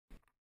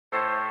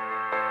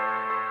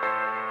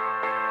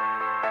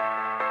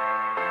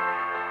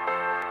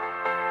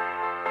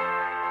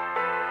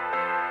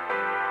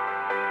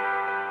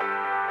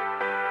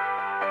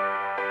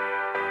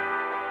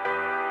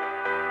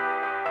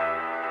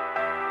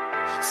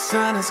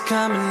Sun is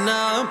coming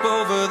up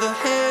over the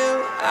hill.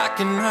 I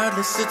can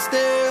hardly sit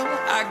still.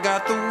 I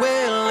got the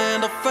will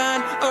and I'll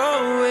find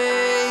a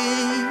way.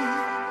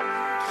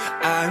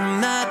 I'm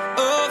not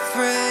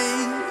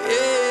afraid.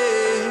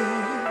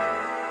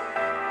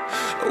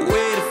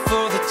 Waited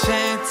for the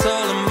chance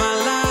all of my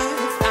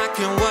life. I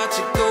can watch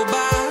it go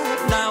by.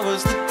 Now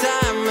is the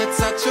time, it's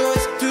our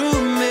choice to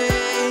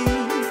make.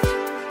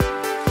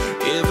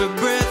 Every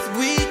breath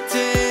we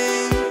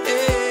take.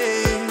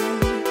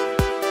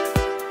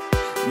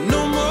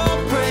 No more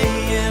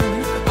praying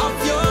off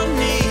your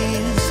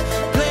knees.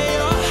 Play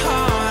your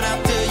heart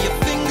out till your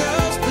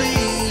fingers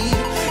bleed.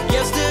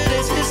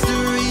 Yesterday's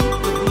history,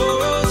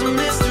 tomorrow's a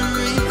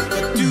mystery,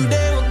 but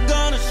today we're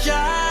gonna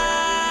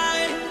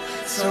shine.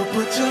 So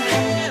put your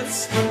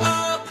hands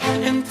up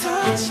and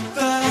touch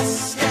the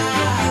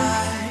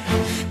sky,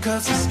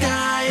 'cause the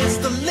sky is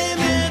the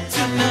limit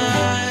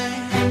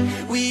tonight.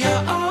 We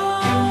are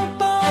all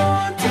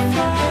born to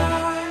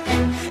fly,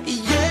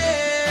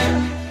 yeah.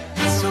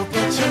 So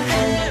put your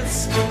hands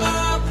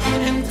up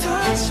and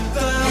touch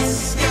the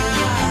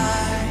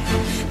sky,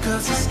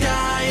 'cause the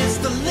sky is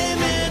the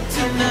limit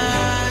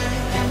tonight.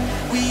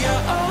 We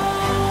are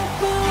all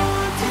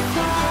born to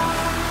fly,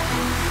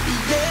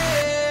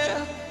 yeah.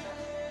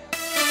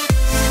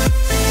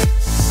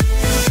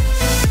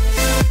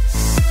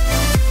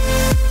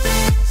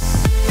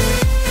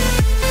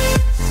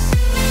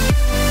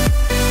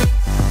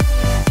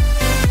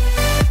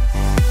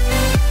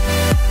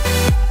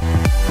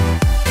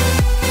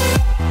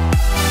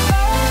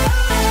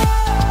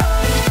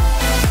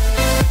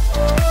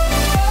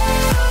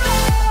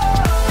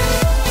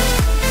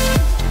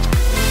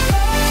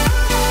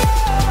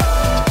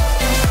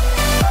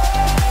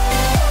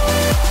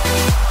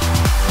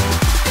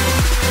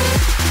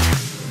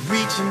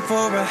 Reaching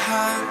for a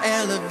high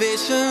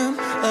elevation,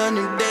 a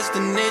new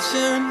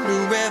destination,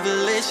 new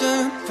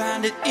revelation.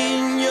 Find it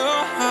in your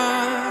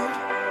heart.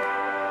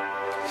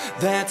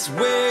 That's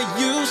where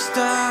you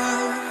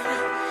start,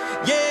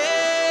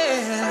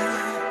 yeah.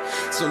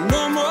 So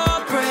no more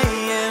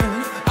praying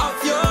off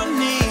your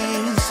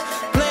knees.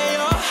 Play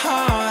your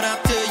heart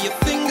out till your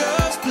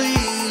fingers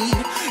bleed.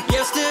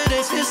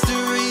 Yesterday's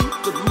history,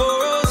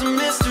 tomorrow's a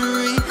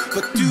mystery,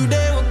 but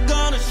today we're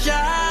gonna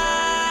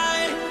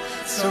shine.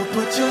 So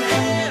put your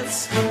hands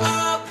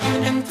up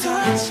and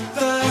touch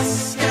the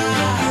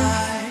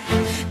sky,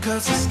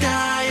 'cause the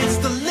sky is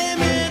the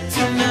limit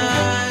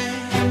tonight.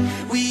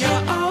 We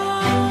are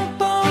all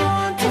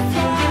born to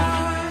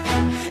fly,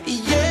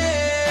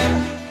 yeah.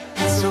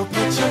 So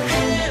put your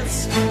hands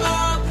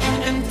up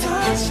and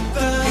touch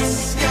the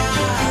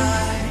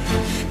sky,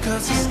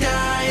 'cause the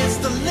sky is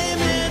the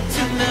limit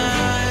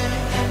tonight.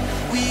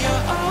 We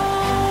are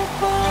all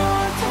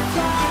born to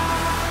fly,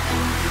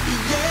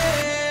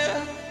 yeah.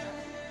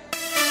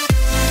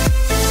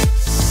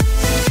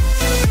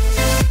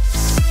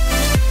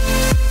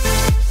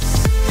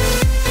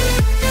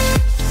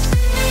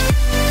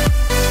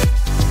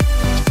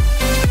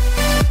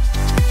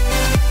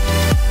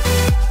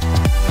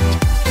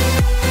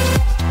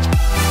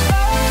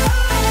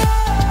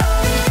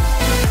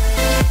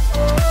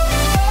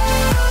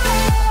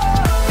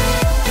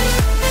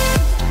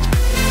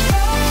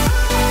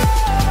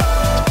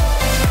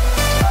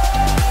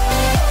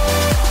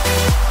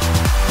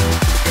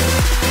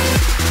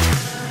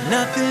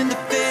 Nothing to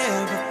fear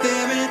but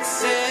fear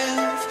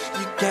itself.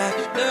 You got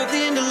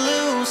nothing to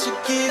lose, so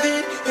give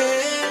it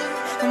hell.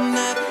 I'm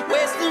not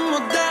wasting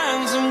more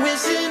dimes and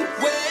wishing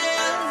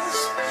wells.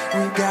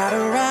 We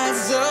gotta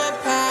rise up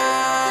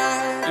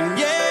high,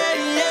 yeah,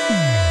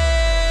 yeah.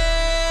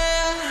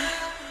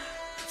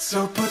 So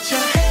put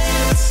your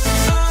hands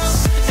up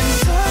and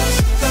touch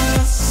the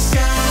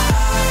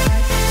sky,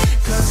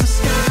 'cause the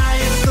sky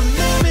is the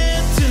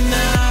limit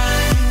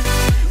tonight.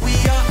 We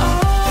are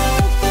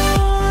all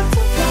born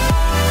to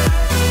fly,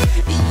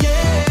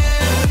 yeah.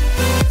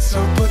 So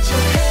put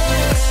your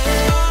hands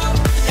up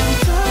and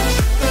touch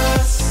the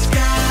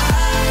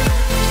sky,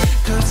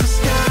 'cause the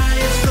sky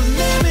is the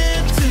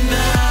limit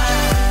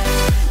tonight.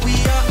 We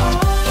are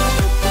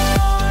all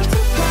born to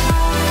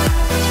fly,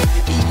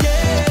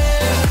 yeah.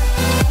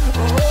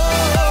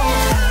 Oh.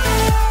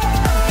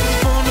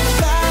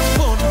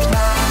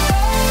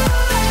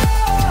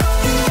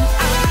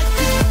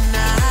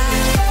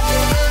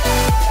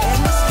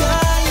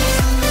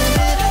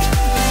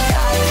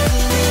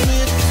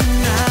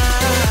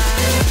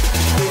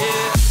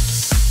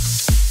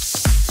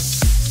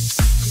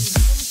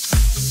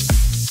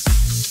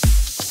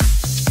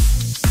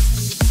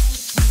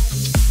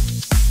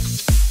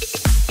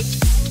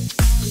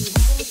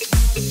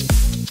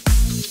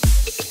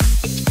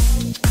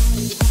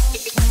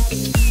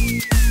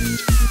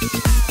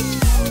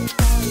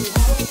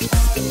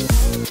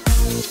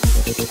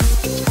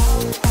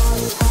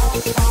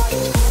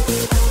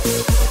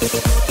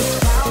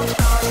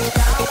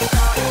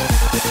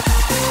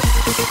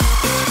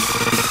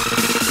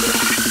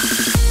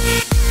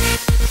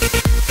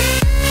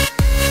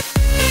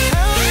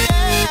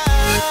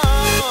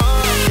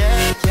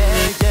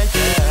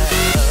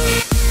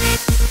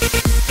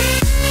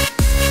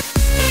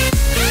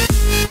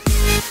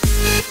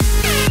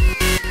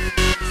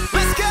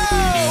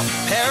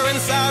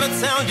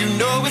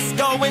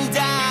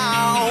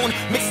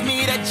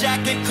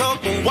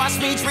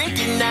 watch me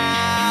drinking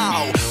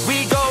now.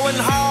 We going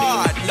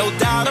hard, no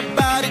doubt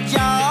about it,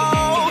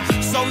 y'all.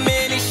 So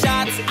many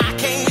shots, I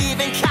can't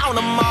even count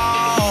them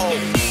all.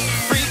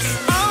 Freaks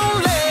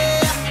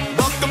only,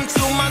 welcome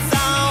to my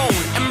zone.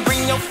 And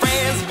bring your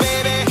friends,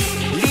 baby,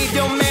 leave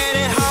your man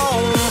at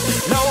home.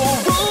 No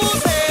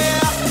rules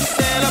here,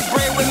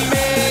 celebrate with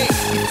me,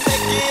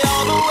 take it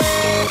all the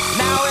way.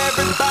 Now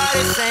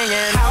everybody's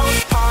singing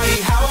house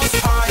party, house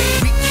party.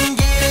 We can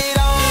get it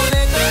on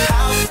at the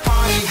house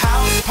party,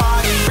 house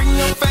party. Bring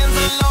your friends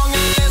along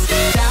and let's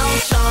get down,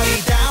 shawty,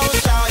 down,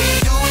 shawty.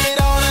 Do it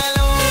all night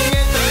long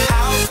at the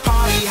house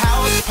party,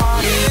 house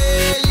party.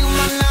 Yeah, you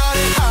my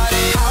naughty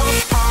hottie.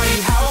 House party,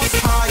 house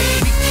party.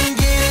 We can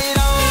get it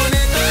on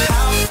at the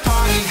house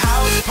party,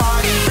 house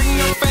party. Bring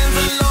your friends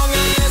along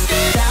and let's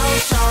get down,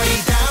 shawty,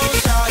 down,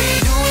 shawty.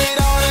 Do it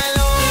all night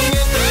long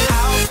at the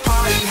house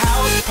party,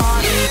 house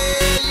party.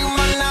 Yeah, you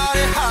my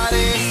naughty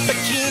hottie.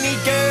 Bikini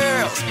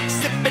girls,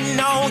 sipping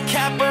on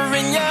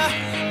Caipirinha.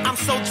 I'm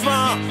so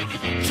drunk,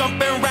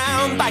 jumping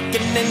around like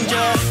a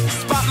ninja.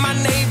 Spot my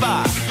neighbor,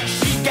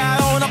 she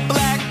got on a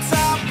black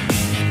top,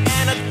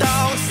 and a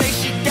dog say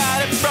she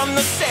got it from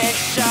the sex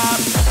shop.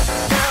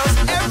 Girls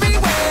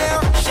everywhere,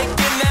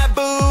 shaking that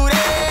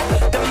booty.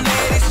 Them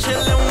ladies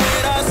chilling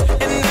with us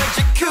in the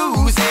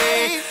jacuzzi,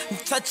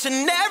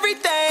 touching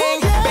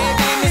everything.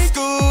 Baby, Miss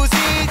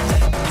Scoozy,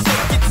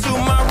 take you to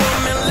my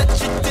room and let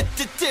you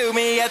do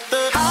me at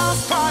the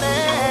house party.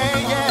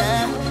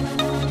 Yeah.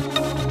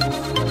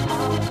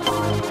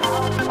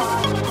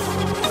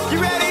 You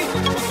ready?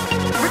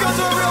 We gonna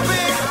do it real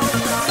big.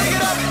 Take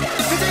it up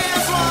to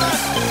dance one.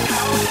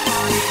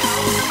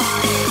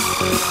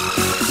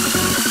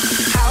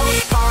 House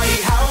party,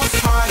 house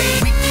party.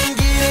 We can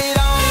get it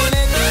on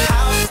at the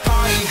house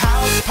party,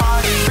 house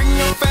party. Bring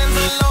your friends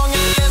along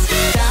and let's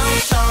get down,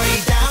 shawty,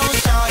 down,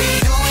 shawty.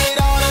 Do it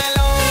all night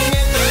long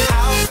at the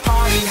house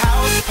party,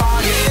 house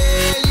party.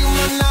 Yeah, you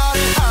my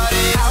naughty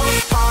hottie.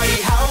 House party,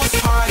 house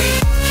party.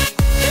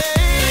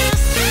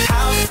 Yes,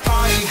 house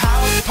party,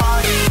 house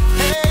party.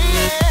 Hey,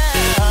 yeah.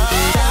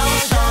 Down,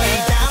 shawty,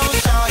 down,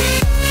 shawty.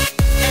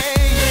 Hey,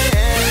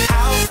 yeah.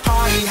 House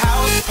party,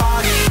 house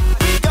party.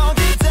 We gon'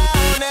 get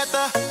down at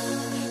the.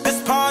 This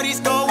party's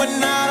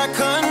going out of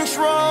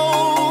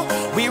control.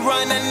 We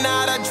running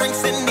out of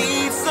drinks and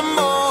need some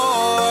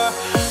more.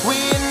 We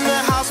in the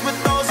house with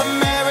those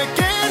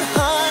American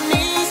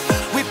honeys.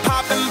 We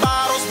popping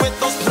bottles with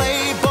those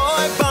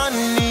Playboy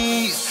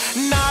bunnies.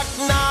 Knock,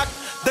 knock,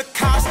 the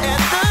cops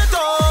at the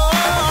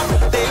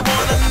door. They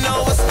wanna know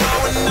what's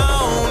going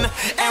on,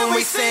 and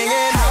we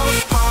singing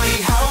house party,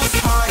 house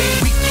party.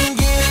 We can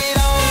get it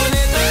on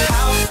at the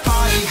house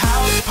party,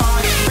 house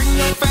party. Bring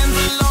your friends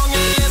along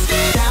and let's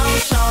get down,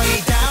 shawty,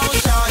 down,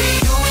 shawty.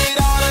 Do it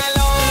all night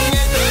long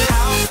at the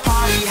house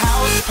party,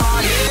 house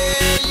party.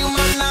 Yeah, you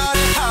my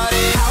naughty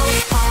hottie. House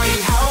party,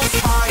 house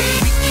party.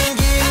 We can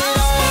get it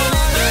on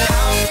at the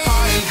house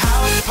party,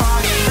 house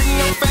party. Bring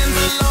your friends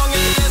along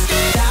and let's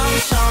get down,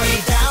 shawty,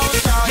 down,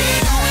 shawty.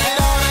 Do it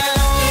all night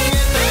long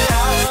at the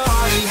house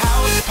party,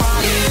 house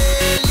party.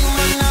 Yeah, you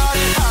my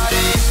naughty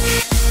hottie.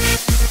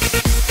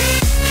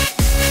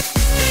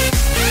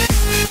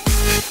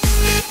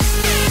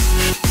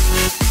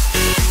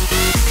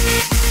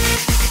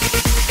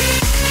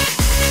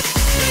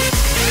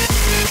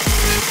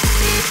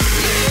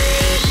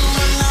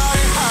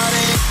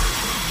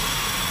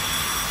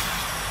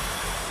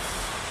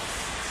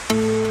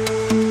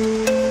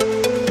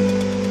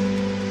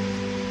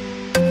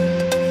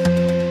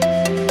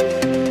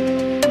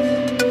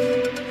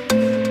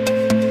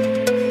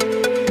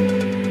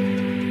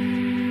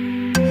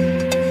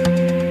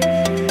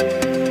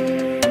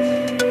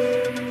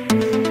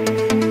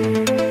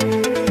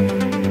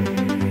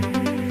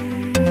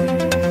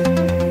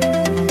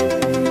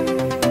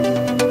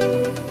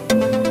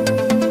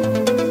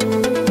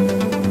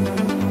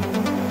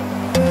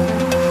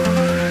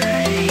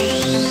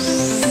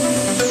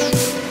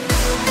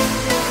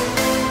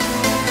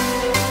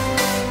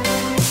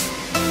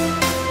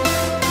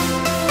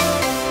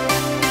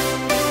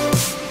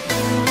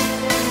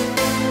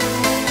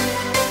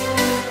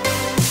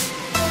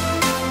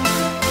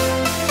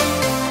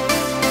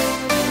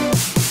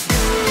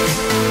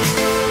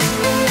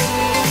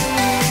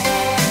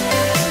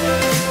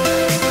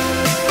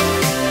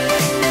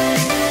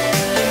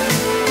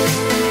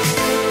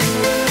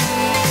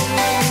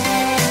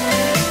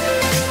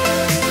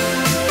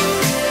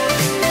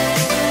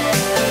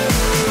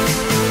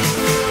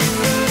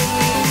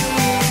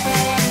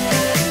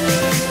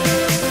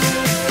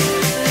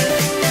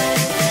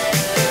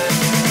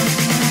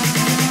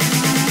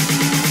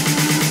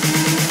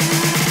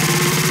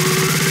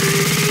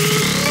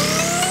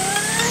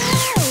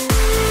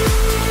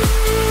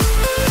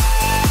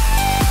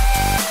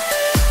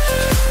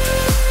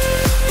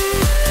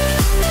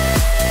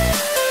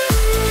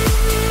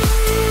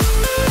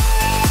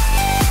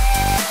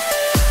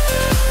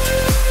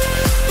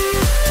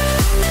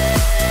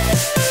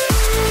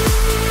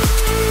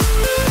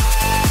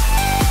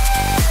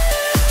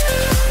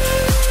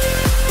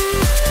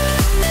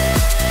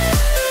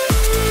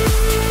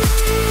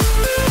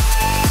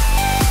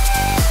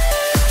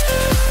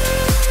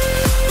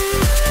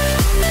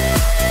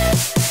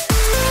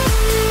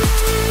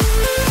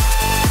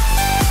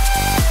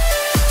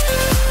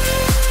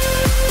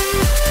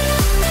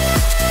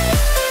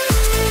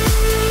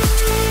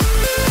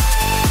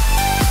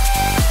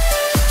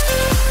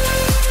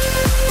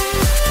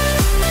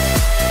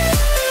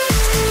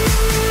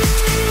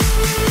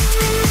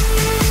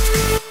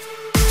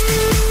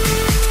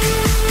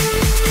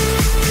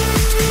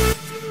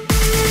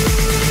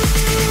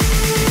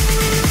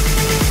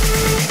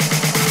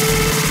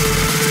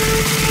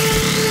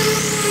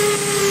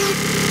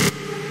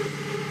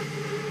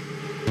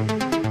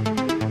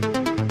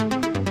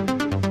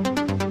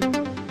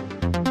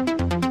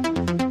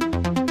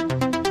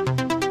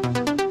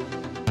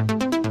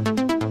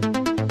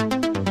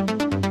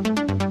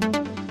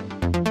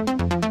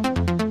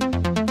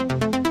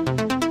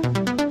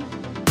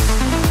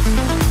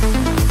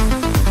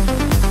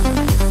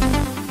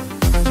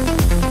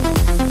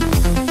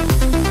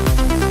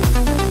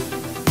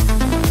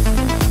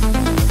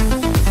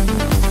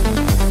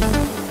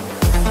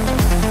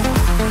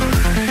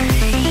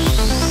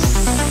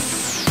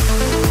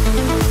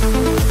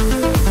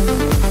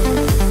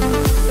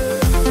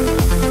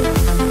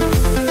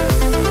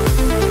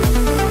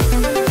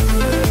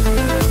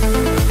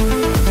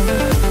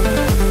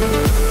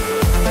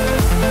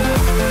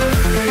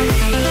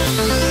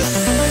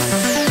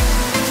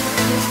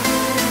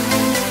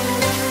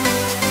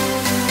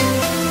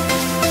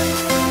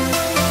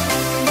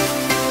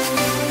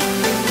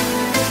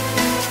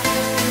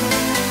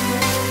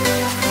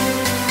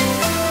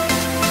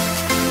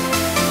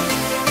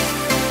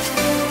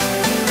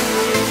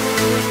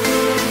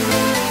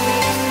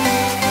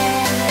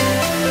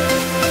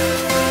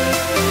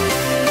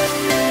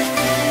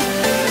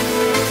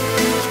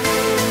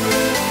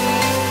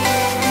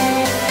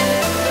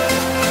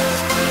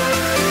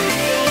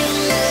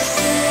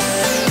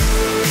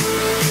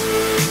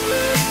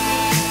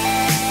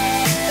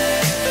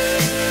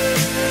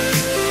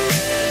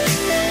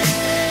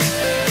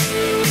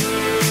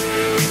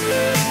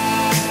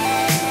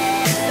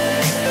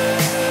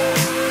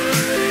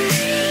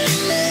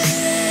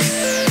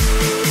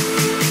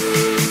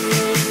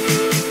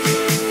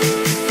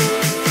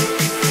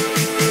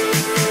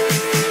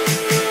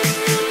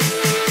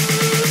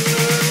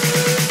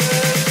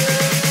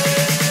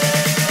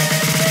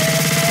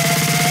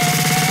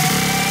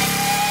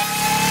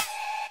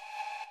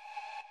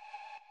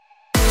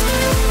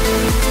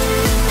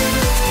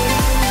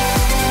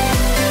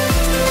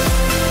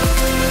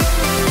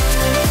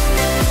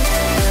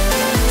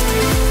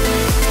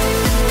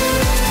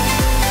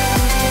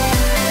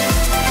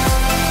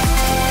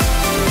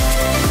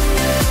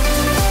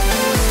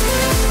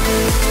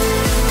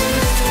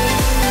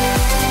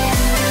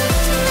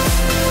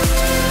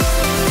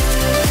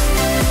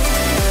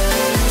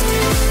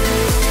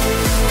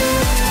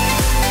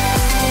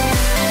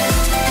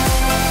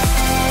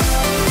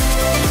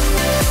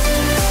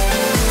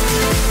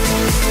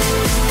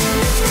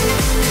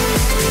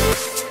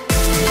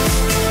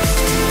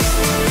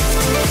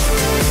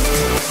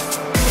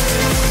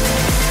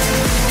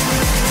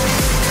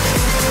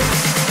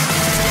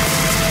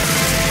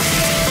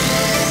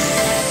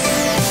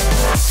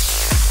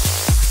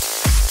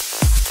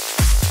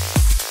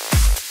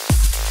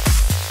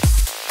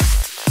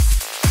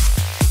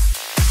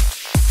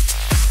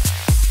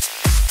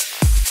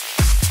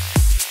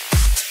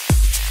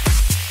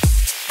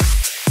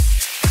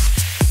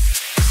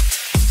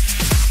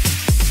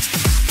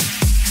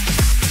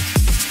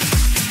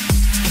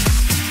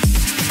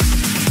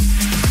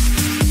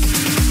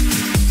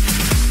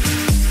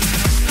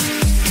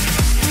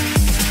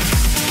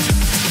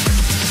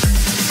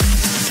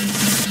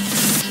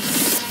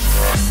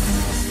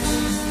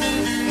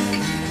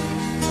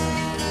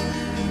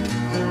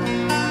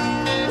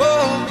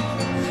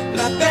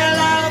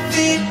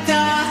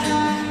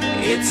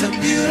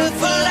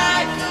 beautiful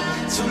life,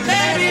 so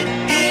let it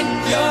in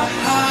your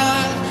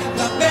heart.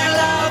 La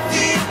bella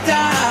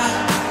vita,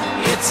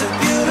 it's a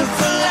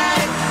beautiful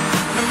life,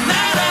 no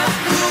matter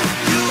who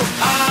you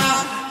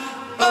are.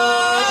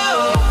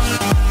 Oh.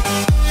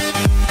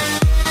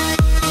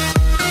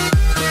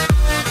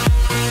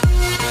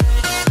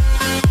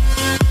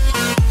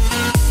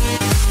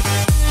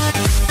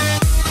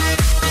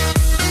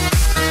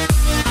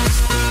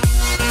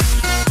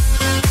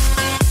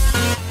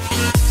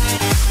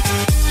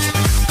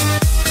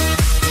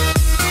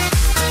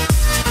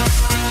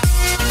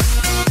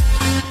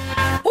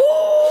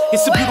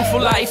 It's a beautiful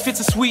life,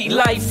 it's a sweet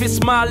life,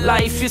 it's my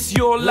life, it's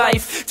your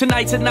life.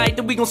 Tonight,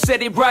 then we gon'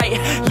 set it right.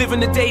 Live in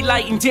the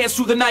daylight and dance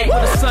through the night.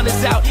 When the sun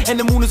is out and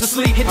the moon is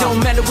asleep, it don't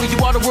matter where you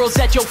are, the world's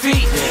at your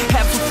feet.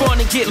 Have some fun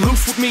and get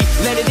loose with me.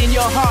 Let it in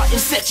your heart and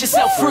set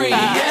yourself free.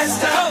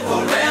 Fiesta,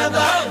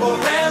 forever,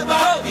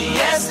 forever.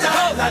 Fiesta,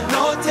 la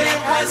noche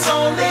has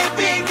only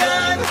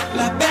begun.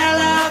 La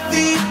bella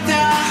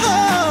vita,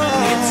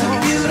 it's a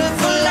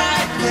beautiful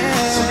life,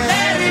 so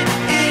let it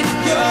in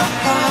your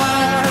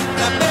heart.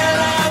 La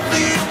bella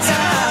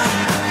vita,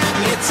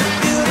 it's a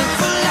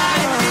beautiful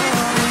life,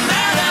 no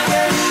matter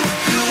who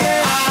you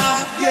are.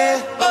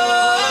 Yeah.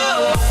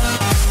 Oh.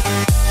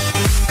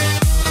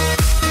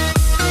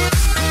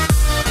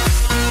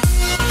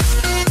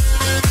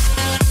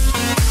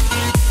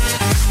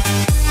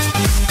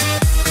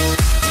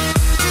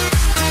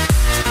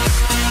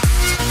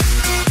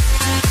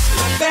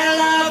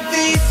 Bella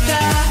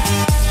vita,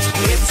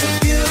 it's a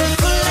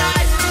beautiful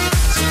life,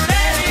 so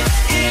let it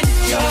in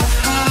your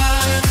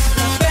heart.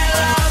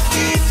 Bella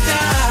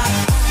vita,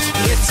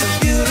 it's a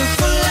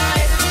beautiful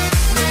life,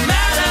 no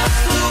matter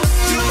who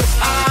you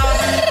are.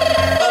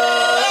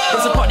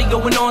 There's a party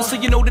going on, so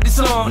you know that it's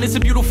on. It's a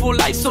beautiful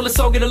life, so let's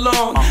all get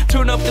along.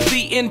 Turn up the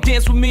beat and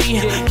dance with me.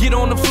 Get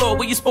on the floor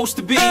where you're supposed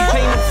to be.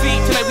 Paying the fee,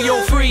 tonight we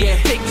all free.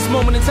 Take this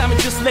moment in time and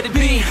just let it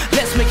be.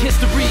 Let's make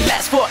history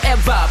last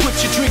forever. Put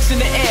your drinks in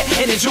the air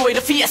and enjoy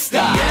the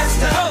fiesta.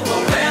 Fiesta,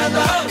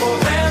 forever,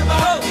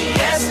 forever.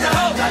 Fiesta,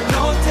 la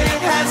noche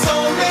has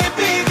only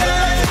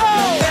begun.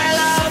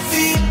 Bella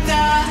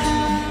vita,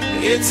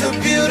 it's a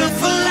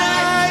beautiful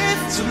life,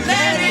 so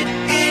let it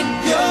in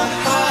your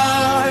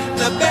heart.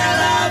 La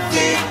bella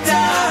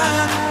vita,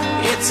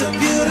 it's a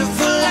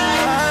beautiful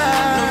life,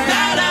 no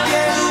matter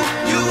who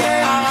you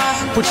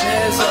are. Put your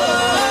hands up.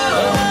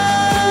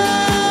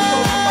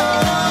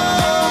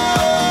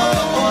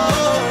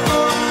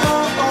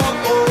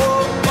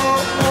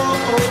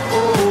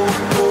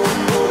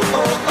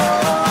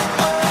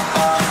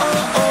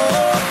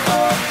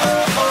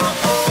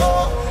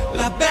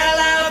 La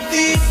bella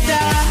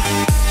vita,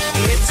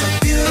 it's a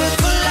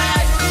beautiful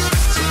life,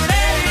 so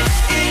let it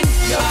in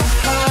your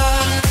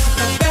heart.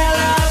 La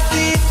bella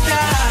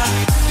vita,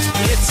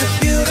 it's a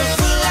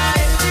beautiful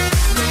life,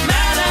 no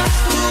matter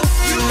who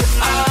you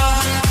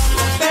are.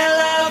 La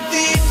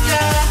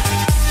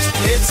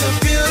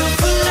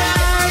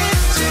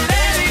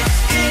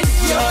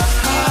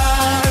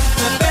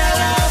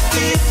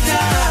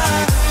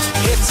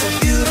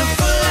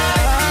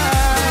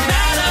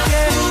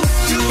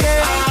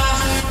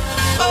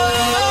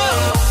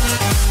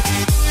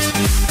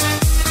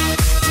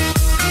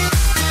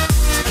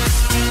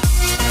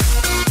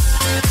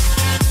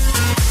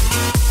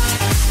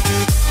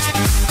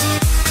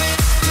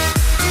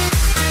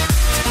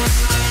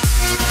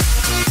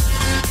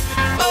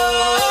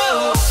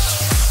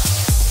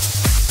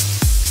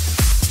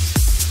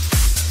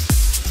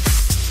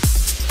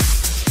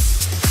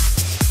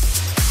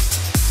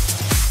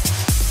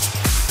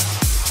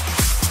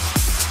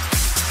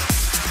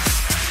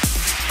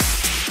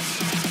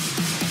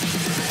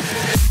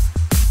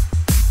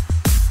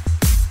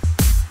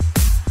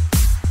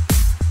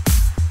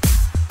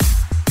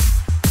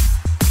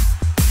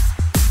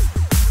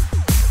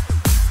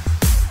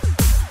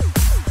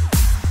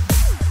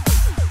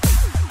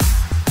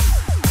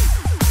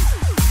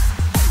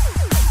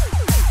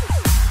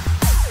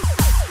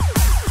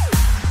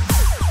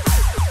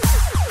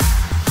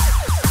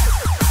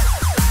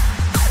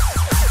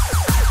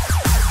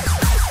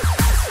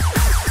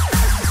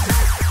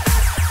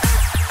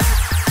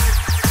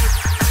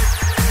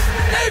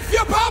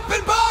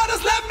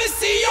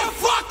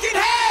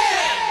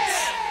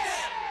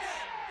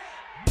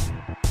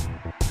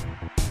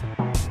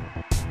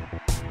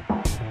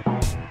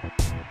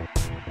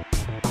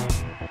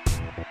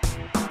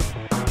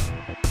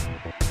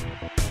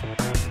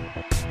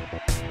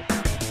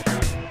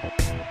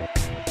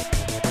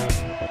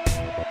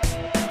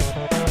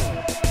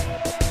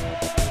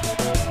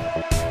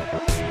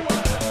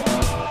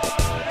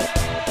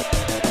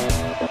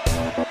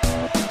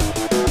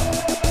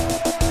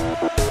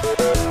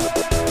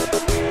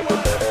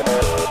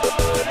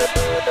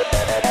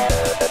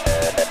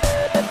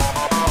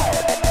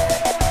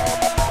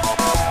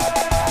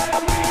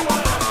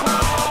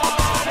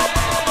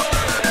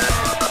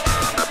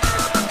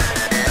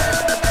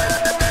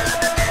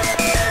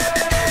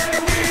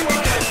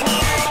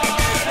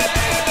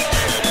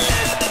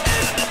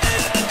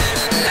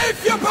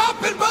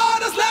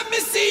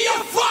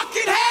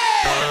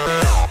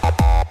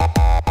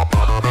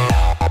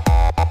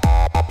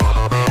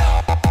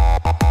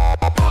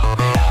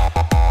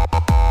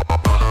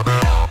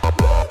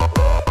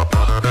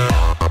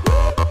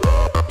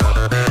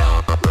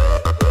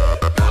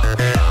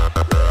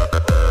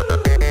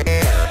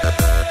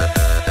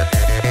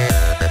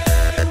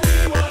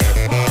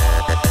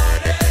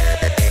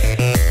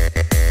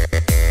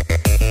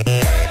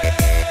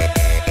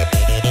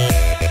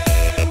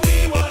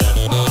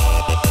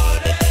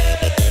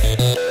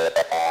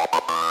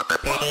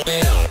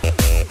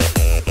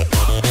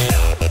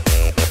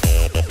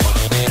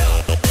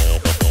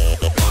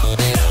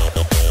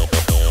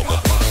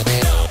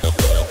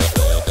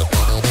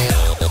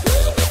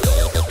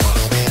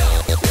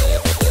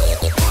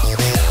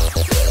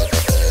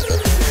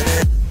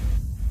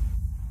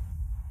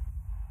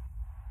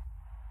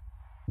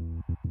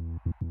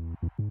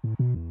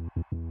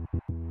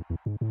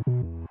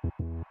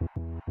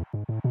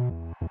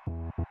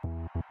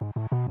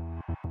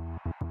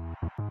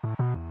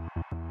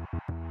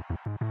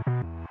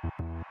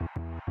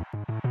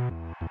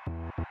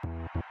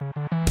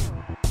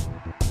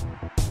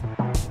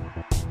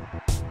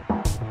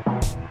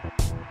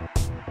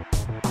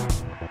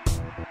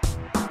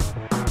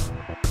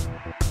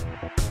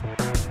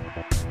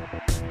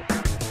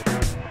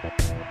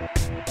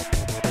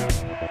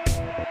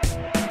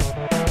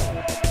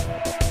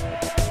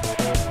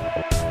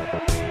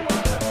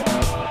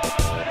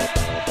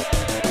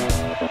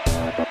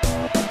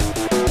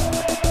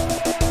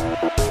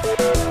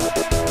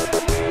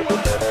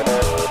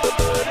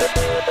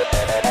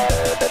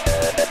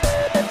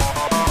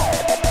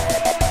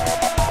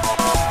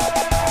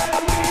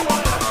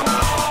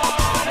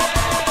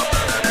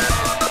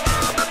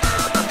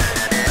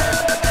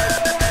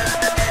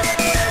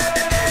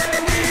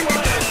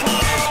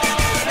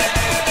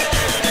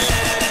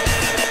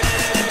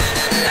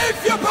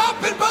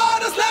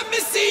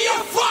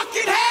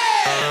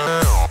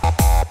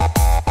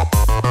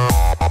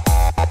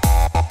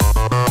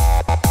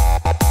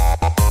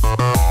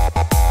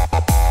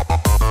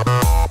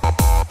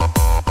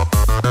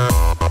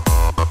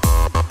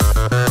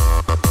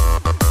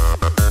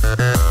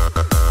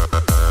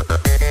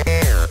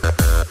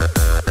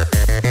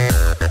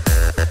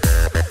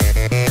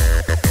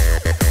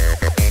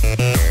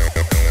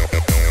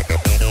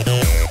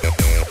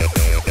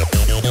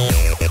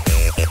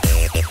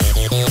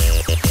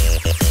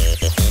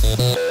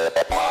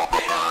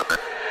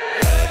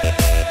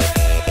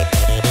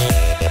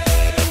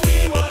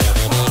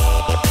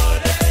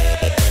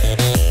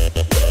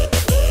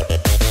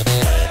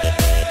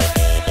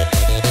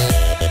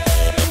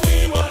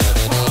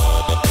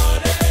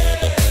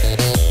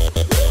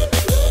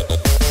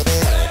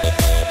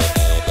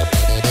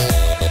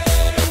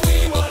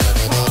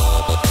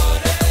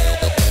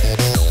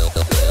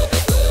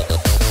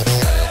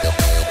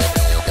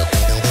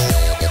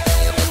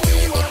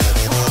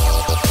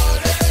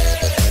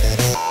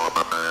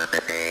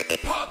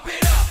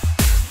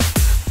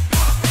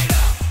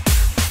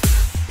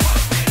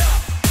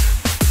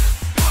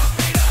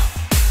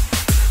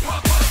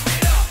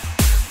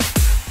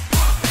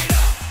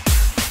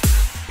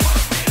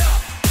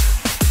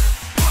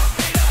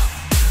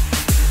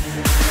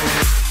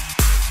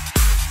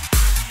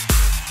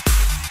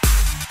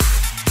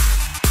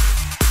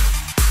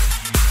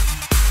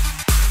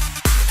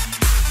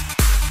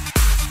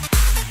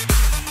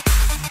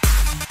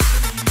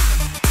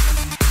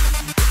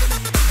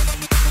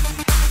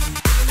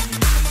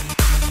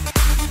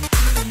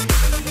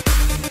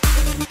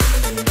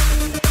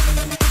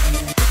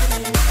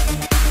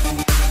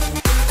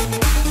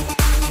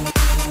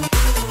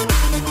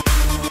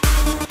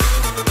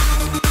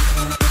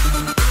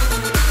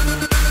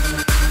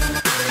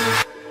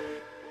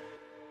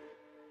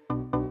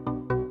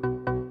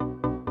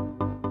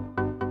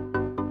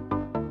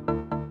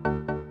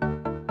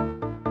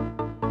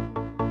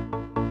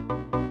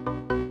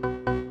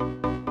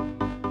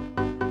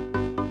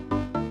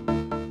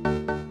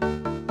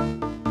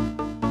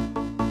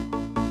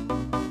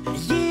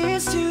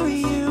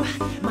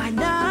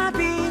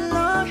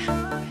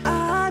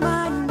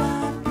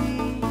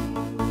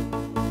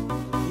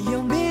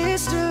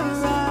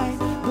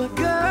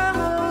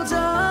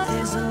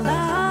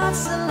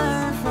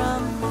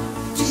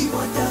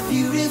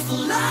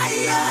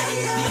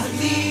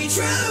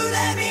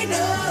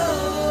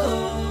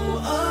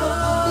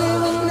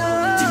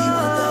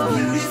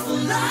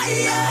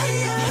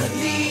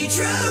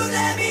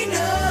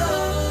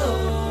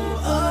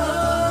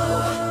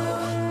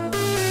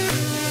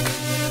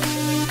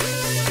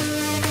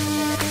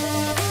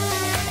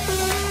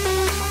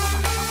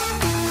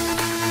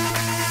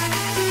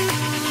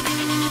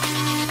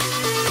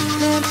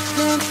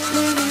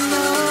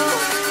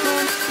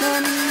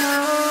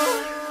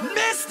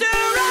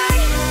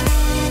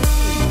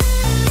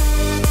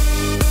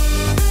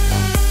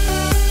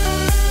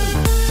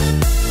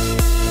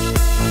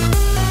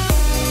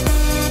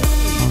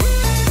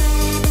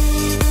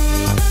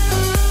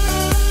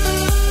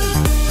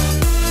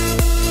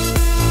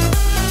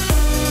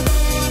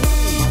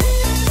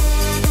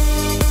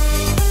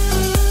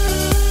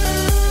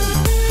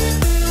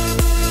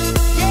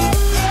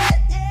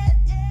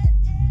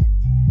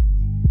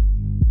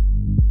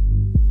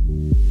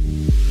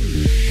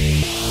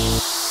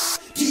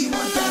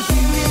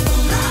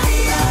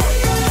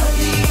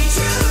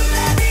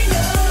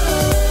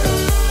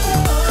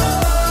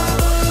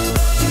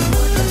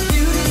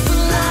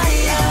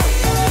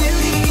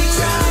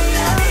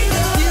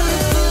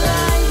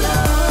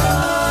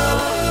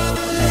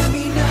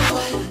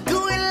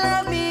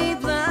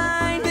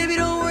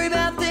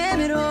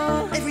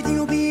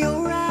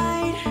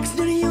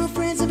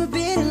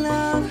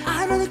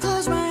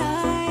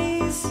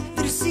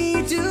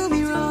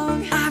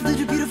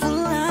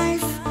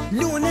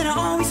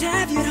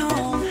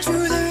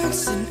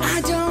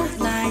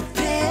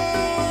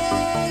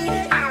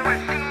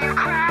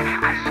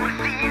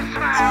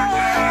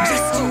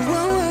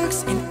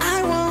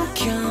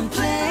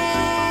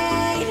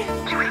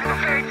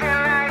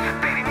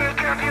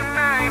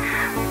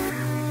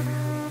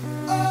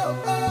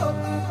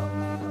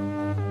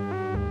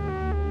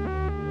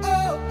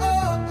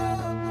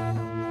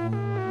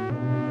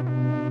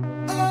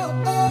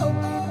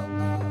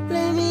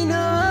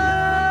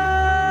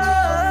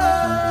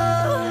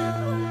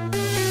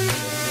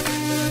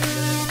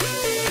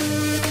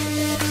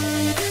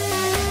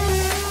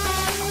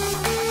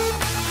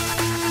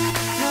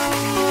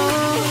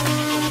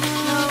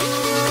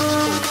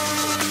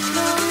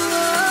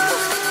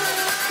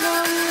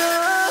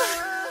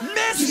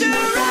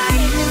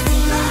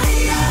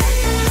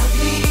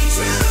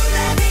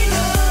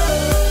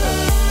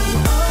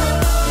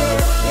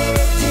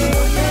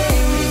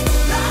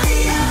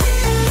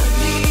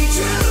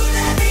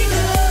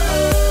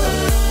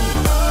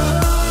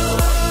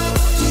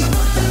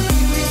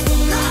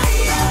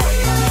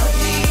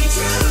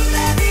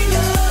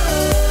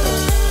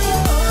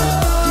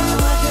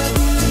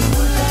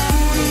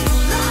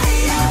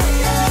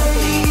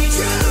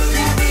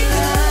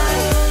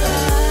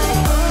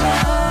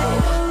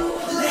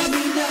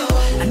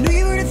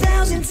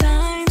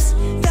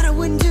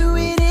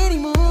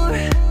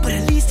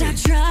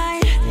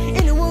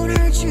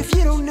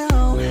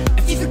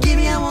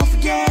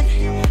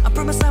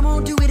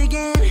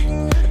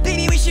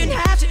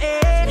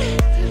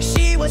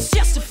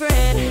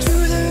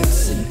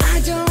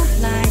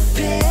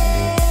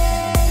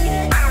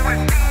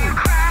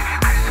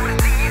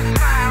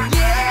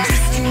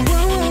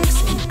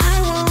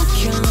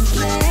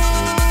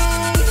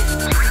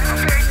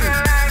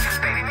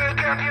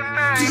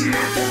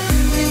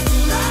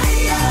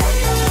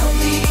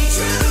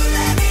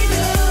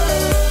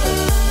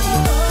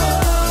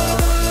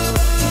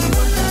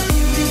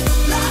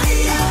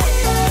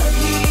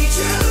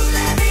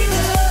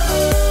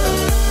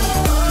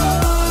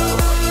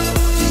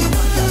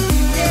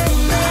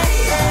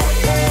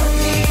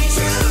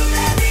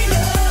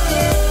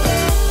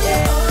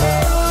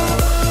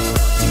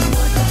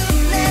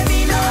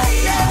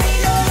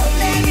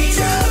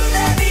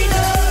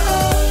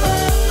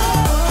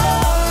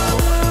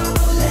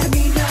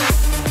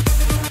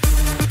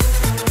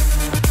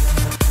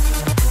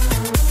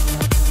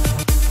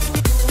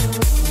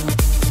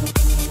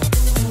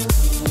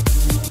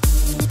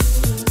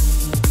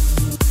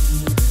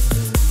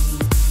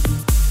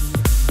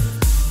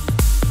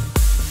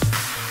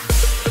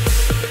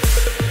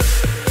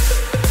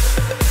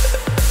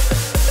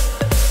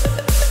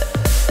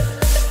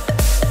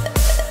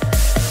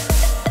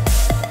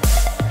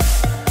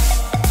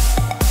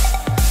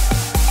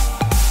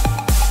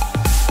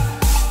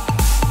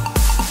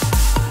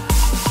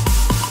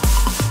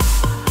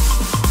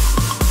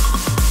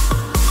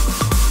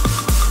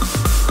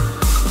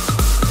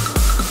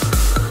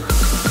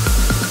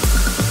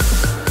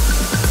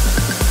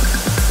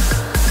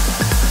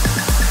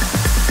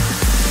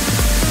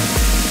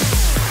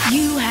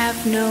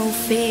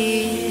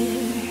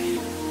fear.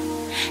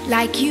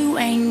 Like you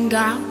ain't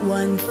got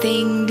one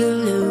thing to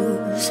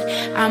lose.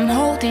 I'm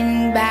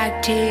holding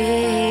back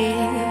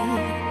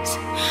tears.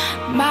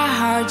 My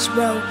heart's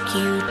broke,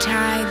 you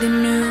tie the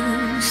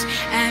noose.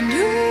 And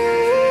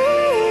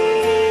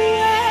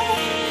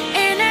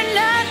in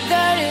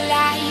another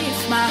life,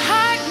 my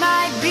heart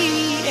might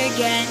beat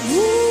again.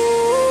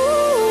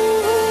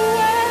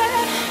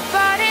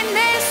 But in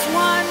this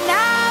one,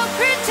 I'll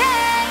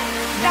pretend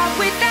that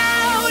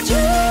without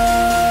you,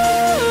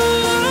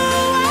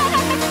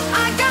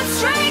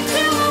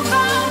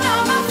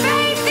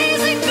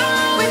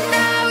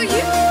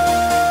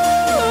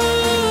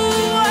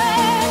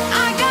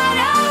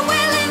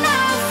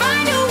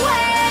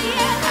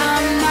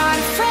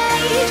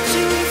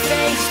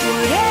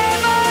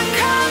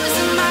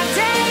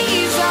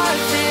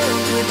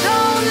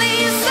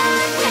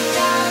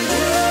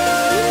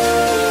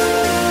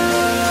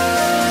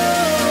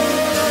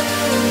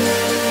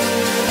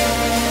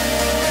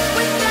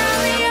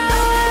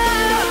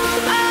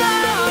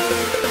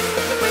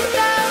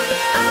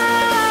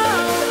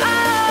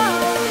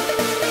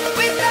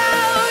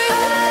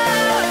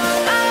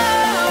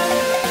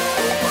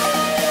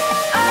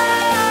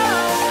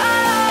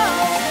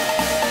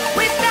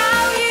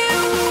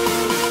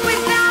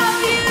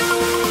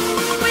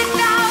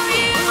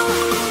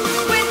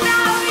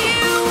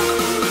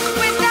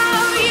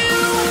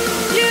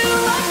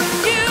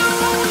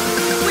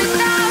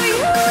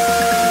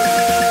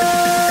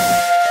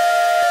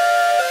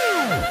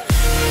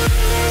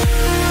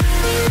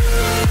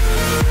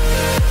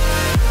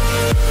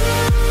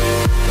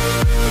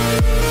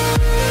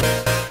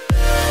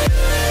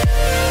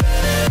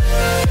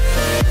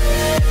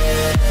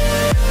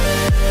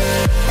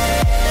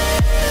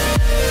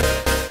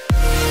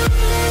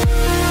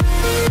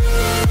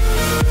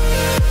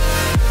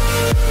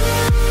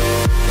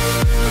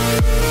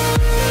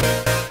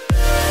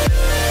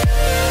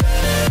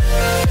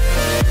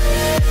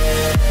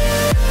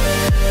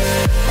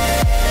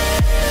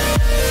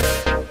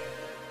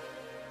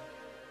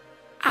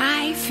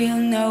 feel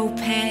no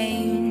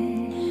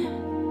pain.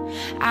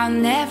 I'll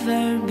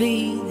never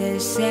be the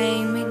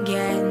same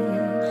again.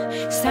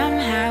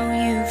 Somehow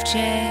you've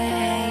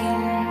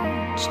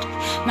changed.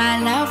 My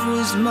love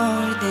was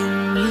more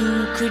than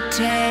you could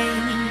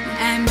take.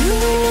 And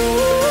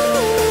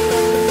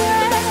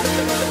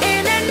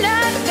in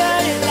another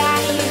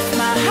life,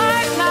 my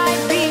heart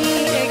might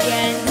beat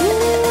again.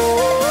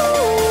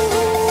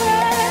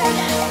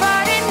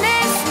 But in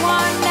this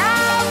one,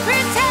 I'll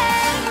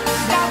pretend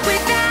that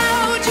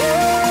without you,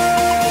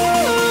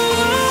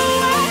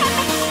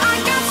 I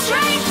got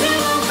strength to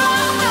move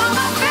on. All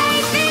my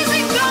faith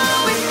isn't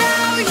gone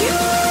without you.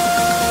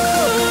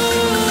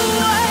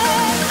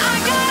 I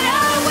got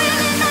a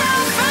will and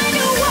I'll find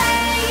a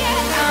way.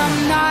 I'm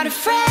not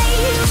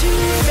afraid to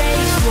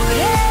face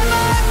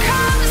whatever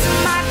comes.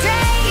 My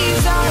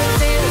days are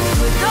filled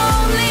with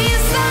only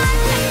sun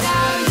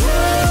without you.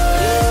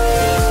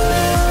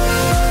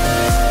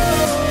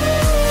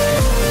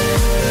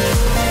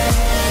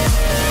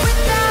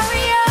 Without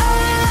you,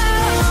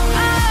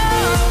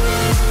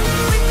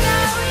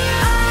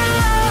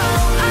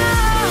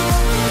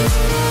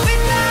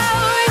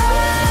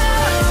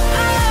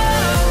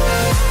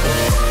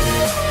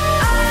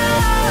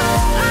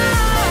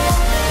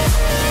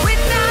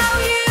 without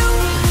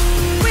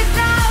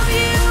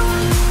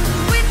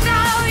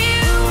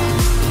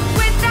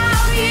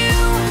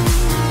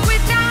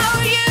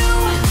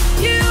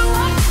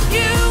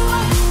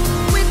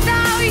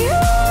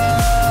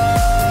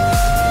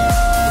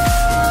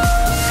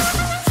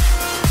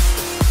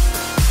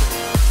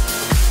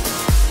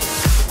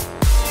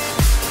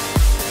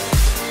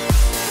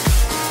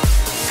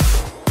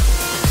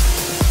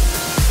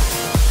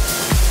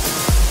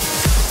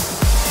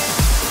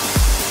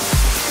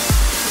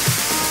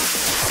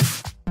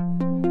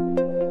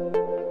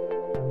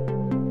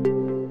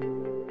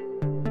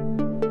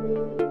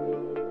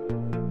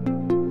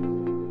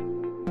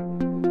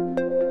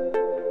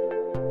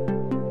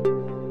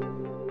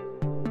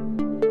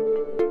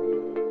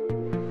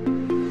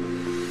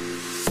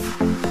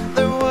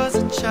There was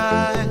a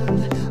child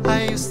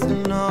I used to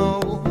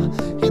know.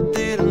 He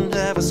didn't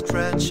have a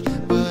scratch,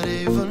 but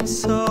even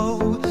so,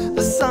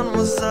 the sun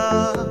was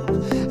up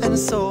and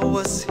so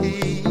was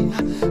he.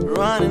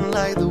 Running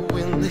like the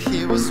wind,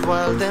 he was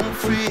wild and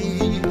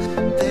free.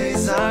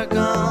 Days are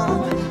gone,